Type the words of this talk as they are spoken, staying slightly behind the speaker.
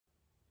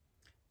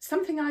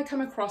Something I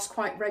come across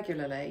quite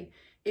regularly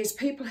is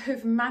people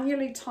who've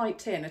manually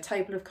typed in a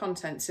table of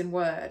contents in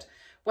Word,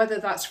 whether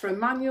that's for a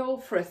manual,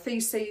 for a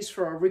thesis,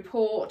 for a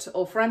report,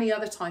 or for any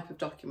other type of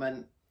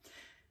document.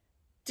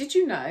 Did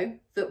you know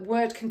that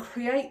Word can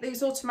create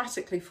these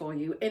automatically for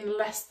you in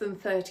less than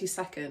 30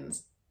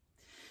 seconds?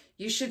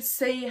 You should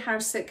see how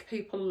sick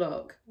people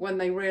look when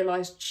they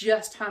realise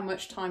just how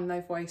much time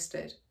they've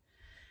wasted.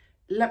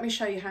 Let me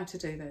show you how to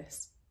do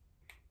this.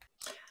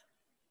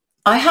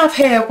 I have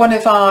here one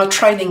of our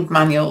training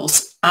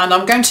manuals, and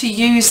I'm going to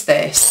use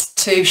this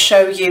to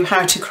show you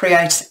how to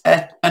create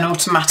an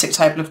automatic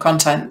table of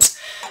contents.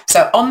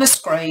 So on the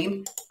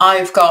screen,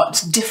 I've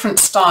got different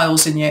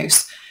styles in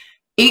use.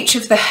 Each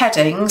of the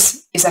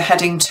headings is a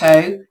heading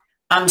 2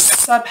 and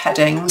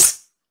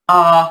subheadings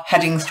are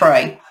heading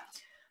 3.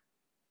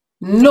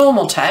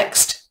 Normal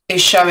text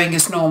is showing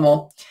as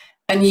normal,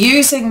 and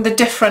using the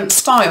different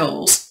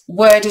styles,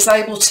 Word is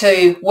able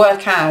to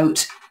work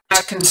out how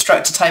to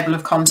construct a table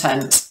of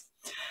contents.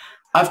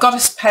 I've got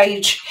a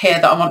page here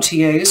that I want to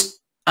use,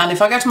 and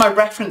if I go to my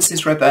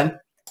references ribbon,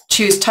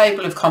 choose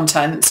table of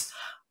contents,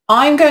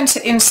 I'm going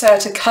to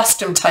insert a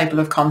custom table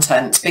of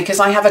contents because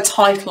I have a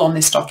title on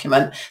this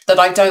document that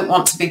I don't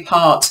want to be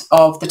part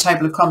of the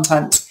table of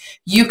contents.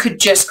 You could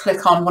just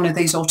click on one of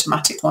these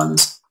automatic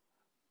ones.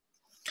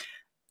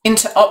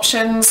 Into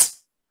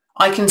options,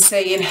 I can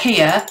see in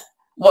here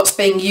what's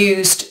being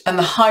used and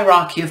the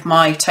hierarchy of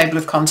my table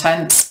of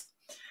contents.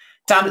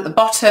 Down at the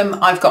bottom,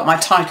 I've got my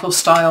title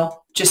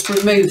style. Just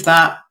remove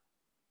that,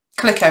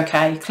 click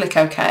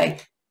OK,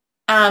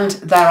 and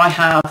there I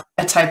have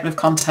a table of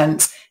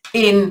contents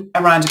in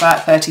around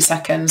about 30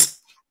 seconds.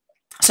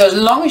 So as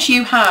long as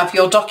you have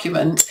your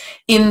document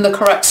in the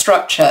correct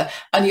structure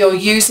and you're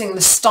using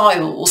the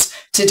styles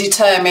to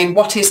determine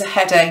what is a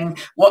heading,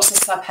 what's a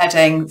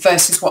subheading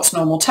versus what's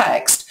normal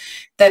text,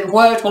 then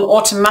Word will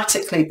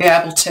automatically be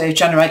able to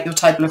generate your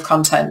table of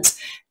contents.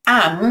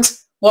 And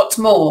what's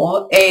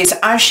more is,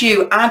 as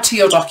you add to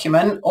your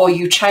document or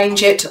you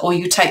change it or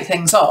you take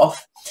things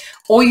off,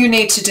 all you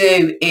need to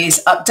do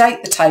is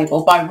update the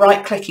table by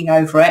right-clicking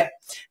over it,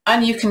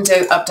 and you can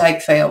do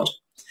update field.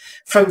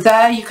 From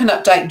there, you can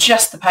update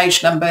just the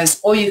page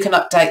numbers, or you can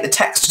update the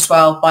text as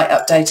well by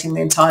updating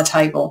the entire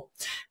table.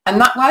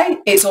 And that way,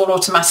 it's all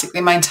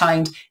automatically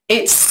maintained.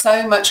 It's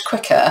so much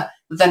quicker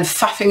than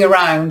faffing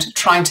around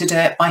trying to do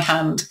it by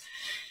hand.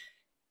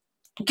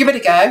 Give it a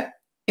go.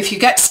 If you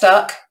get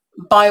stuck,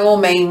 by all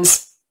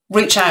means,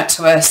 reach out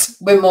to us.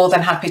 We're more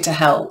than happy to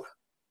help.